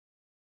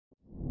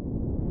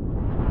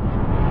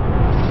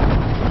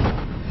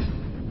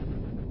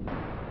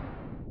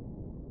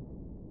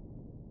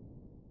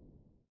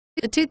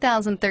The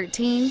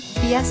 2013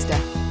 Fiesta.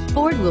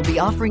 Ford will be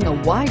offering a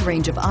wide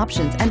range of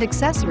options and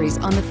accessories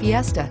on the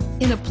Fiesta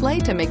in a play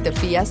to make the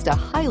Fiesta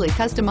highly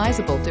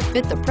customizable to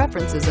fit the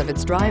preferences of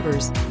its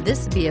drivers.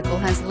 This vehicle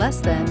has less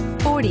than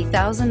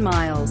 40,000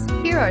 miles.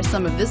 Here are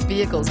some of this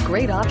vehicle's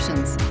great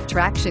options: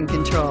 traction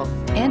control,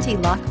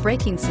 anti-lock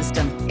braking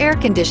system, air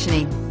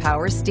conditioning,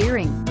 power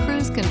steering,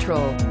 cruise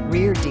control,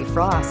 rear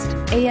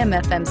defrost,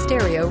 AM/FM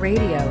stereo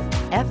radio,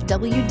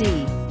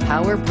 FWD,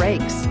 power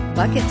brakes,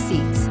 bucket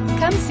seats.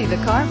 Come see the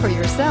car for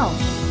yourself.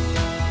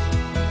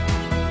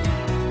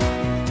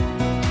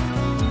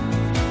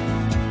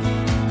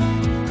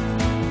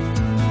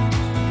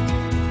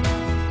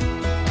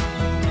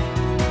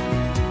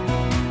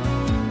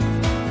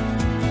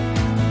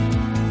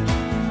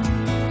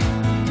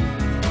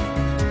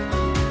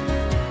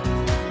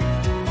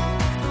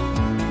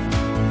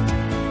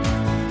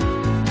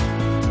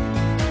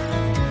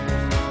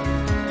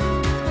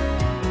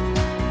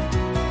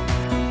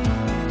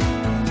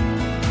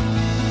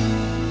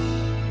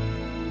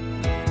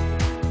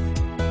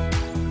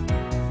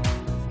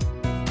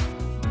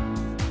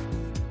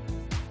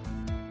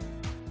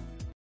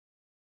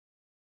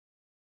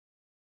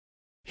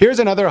 Here's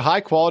another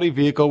high-quality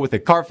vehicle with a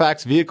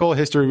Carfax Vehicle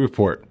History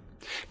Report.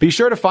 Be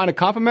sure to find a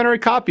complimentary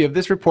copy of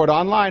this report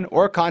online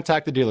or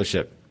contact the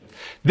dealership.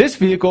 This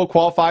vehicle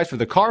qualifies for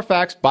the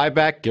Carfax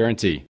Buyback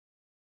Guarantee.